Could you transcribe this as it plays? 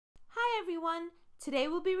everyone! Today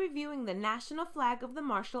we'll be reviewing the national flag of the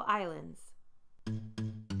Marshall Islands.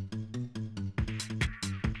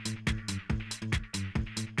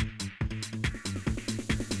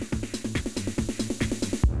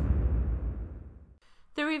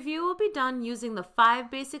 The review will be done using the 5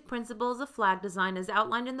 basic principles of flag design as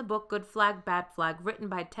outlined in the book Good Flag, Bad Flag, written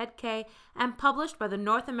by Ted Kaye and published by the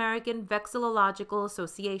North American Vexillological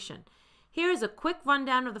Association. Here is a quick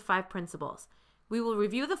rundown of the 5 principles. We will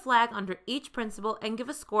review the flag under each principle and give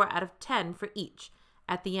a score out of 10 for each.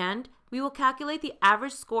 At the end, we will calculate the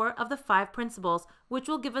average score of the 5 principles, which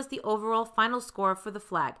will give us the overall final score for the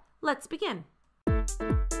flag. Let's begin. The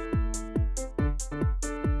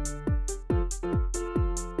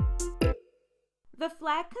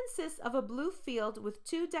flag consists of a blue field with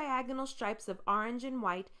 2 diagonal stripes of orange and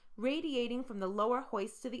white radiating from the lower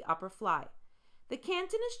hoist to the upper fly. The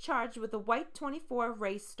canton is charged with a white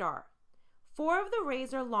 24-ray star. 4 of the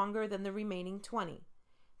rays are longer than the remaining 20.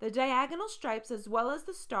 The diagonal stripes as well as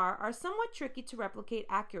the star are somewhat tricky to replicate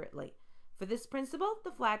accurately. For this principle,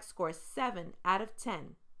 the flag scores 7 out of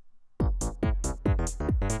 10.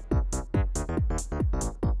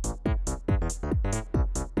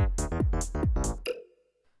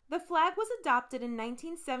 The flag was adopted in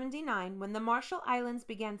 1979 when the Marshall Islands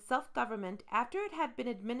began self-government after it had been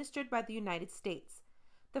administered by the United States.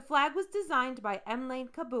 The flag was designed by Emmeline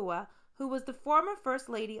Kabua, who was the former First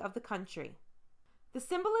Lady of the country. The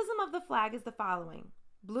symbolism of the flag is the following.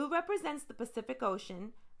 Blue represents the Pacific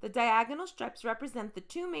Ocean. The diagonal stripes represent the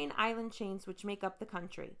 2 main island chains which make up the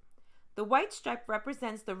country. The white stripe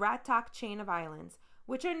represents the Ratak chain of islands,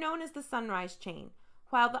 which are known as the Sunrise chain,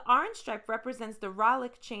 while the orange stripe represents the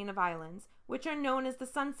Raleigh chain of islands, which are known as the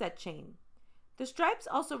Sunset chain. The stripes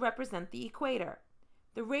also represent the equator.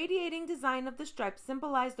 The radiating design of the stripes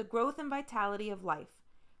symbolize the growth and vitality of life.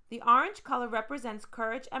 The orange color represents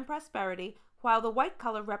courage and prosperity, while the white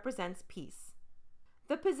color represents peace.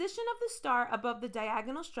 The position of the star above the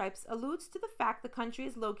diagonal stripes alludes to the fact the country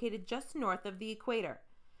is located just north of the equator.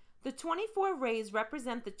 The 24 rays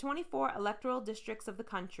represent the 24 electoral districts of the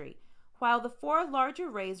country, while the 4 larger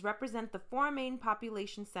rays represent the 4 main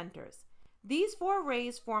population centers. These 4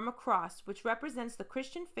 rays form a cross, which represents the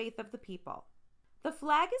Christian faith of the people. The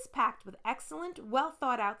flag is packed with excellent,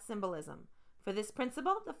 well-thought-out symbolism. For this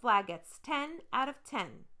principle, the flag gets 10 out of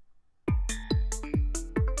 10.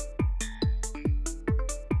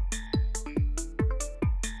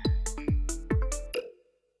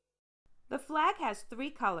 The flag has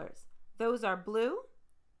 3 colors. Those are blue,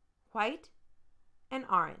 white, and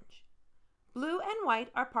orange. Blue and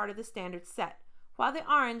white are part of the standard set, while the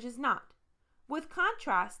orange is not. With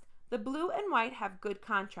contrast, the blue and white have good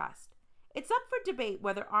contrast. It's up for debate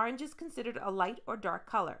whether orange is considered a light or dark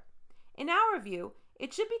color. In our view,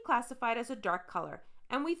 it should be classified as a dark color,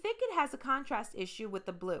 and we think it has a contrast issue with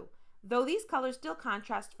the blue, though these colors still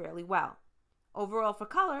contrast fairly well. Overall for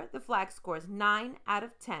color, the flag scores 9 out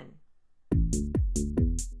of 10.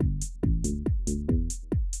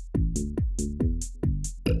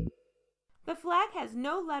 The flag has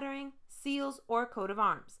no lettering, seals, or coat of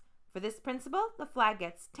arms. For this principle, the flag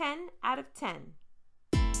gets 10 out of 10.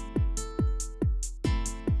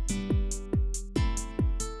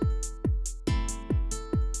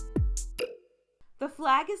 The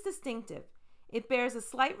flag is distinctive. It bears a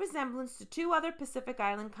slight resemblance to 2 other Pacific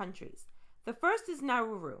Island countries. The first is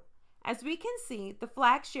Nauru. As we can see, the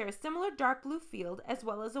flags share a similar dark blue field as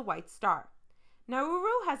well as a white star.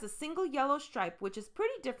 Nauru has a single yellow stripe which is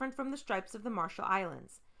pretty different from the stripes of the Marshall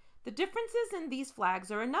Islands. The differences in these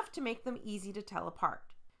flags are enough to make them easy to tell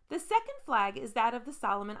apart. The second flag is that of the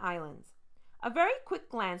Solomon Islands. A very quick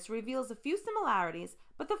glance reveals a few similarities,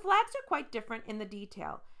 but the flags are quite different in the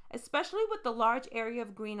detail, especially with the large area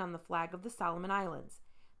of green on the flag of the Solomon Islands.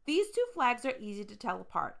 These 2 flags are easy to tell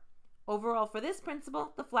apart. Overall for this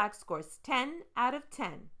principle, the flag scores 10 out of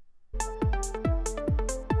 10.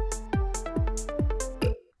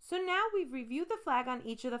 So now we've reviewed the flag on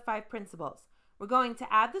each of the 5 principles. We're going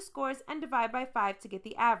to add the scores and divide by 5 to get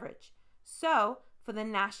the average. So, for the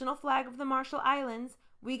national flag of the Marshall Islands,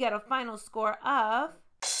 we get a final score of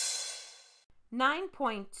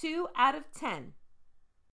 9.2 out of 10.